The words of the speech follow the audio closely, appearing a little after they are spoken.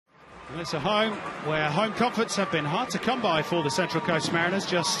It's a home where home comforts have been hard to come by for the Central Coast Mariners.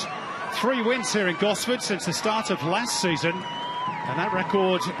 Just 3 wins here in Gosford since the start of last season. And that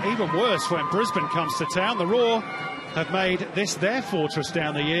record even worse when Brisbane comes to town. The Roar have made this their fortress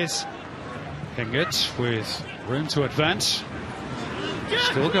down the years. Hingett with room to advance.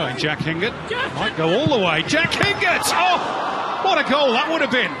 Still going, Jack Hingett. Might go all the way. Jack Hingett! Oh, what a goal that would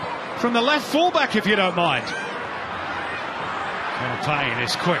have been. From the left fullback, if you don't mind. Connor Payne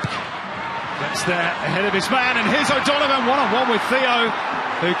is quick. Gets there ahead of his man, and here's O'Donovan one-on-one with Theo,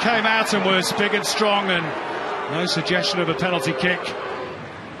 who came out and was big and strong, and no suggestion of a penalty kick.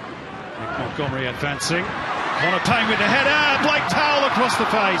 Nick Montgomery advancing. Connor Payne with the header. Blake Powell across the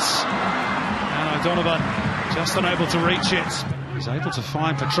face. And O'Donovan just unable to reach it. He's able to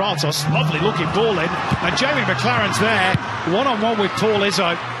find Petratos. Lovely looking ball in. And Jamie McLaren's there. One-on-one with Paul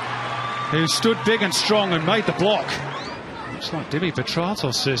Izzo, who stood big and strong and made the block. Looks like Dimi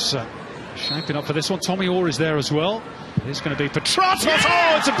Petratos is shaping up for this one. Tommy Orr is there as well. It's going to be Petratos.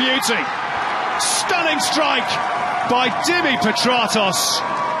 Oh, it's a beauty. Stunning strike by Dimi Petratos.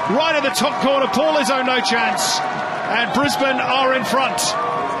 Right at the top corner. Paul Izzo, no chance. And Brisbane are in front.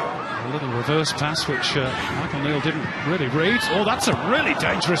 A little reverse pass, which Michael Neal didn't really read. Oh, that's a really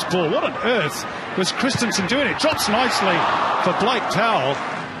dangerous ball. What on earth was Christensen doing? It drops nicely for Blake Powell.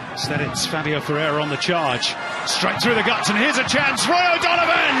 Instead, it's Fabio Ferreira on the charge. Straight through the guts, and here's a chance. Roy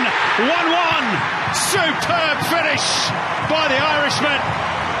O'Donovan! 1-1. Superb finish by the Irishman.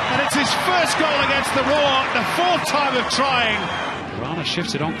 And it's his first goal against the Roar, the 4th time of trying. Rana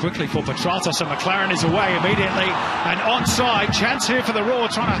shifts it on quickly for Petratos, and McLaren is away immediately. And onside, chance here for the Roar,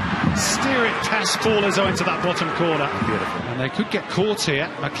 trying to steer it past Paul Izzo into that bottom corner. Beautiful. And they could get caught here.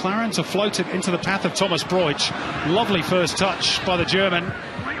 McLaren to float it into the path of Thomas Broich. Lovely first touch by the German.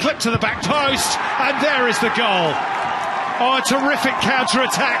 Clip to the back post, and there is the goal. Oh, a terrific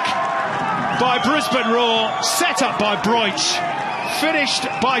counter-attack by Brisbane Roar, set up by Broich, finished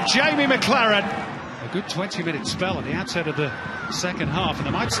by Jamie McLaren. A good 20-minute spell at the outset of the second half, and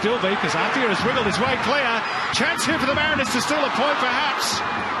there might still be, because Appiah has wriggled his way clear. Chance here for the Mariners to steal a point, perhaps.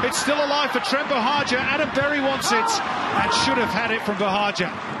 It's still alive for Trent Buhagiar. Adam Berry wants it, and should have had it from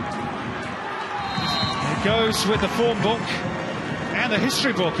Buhagiar. It goes with the form book and the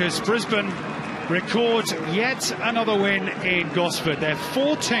history book as Brisbane record yet another win in Gosford. Their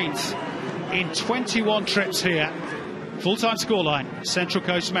 14th in 21 trips here. Full-time scoreline: Central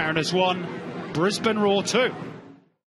Coast Mariners 1, Brisbane Roar 2.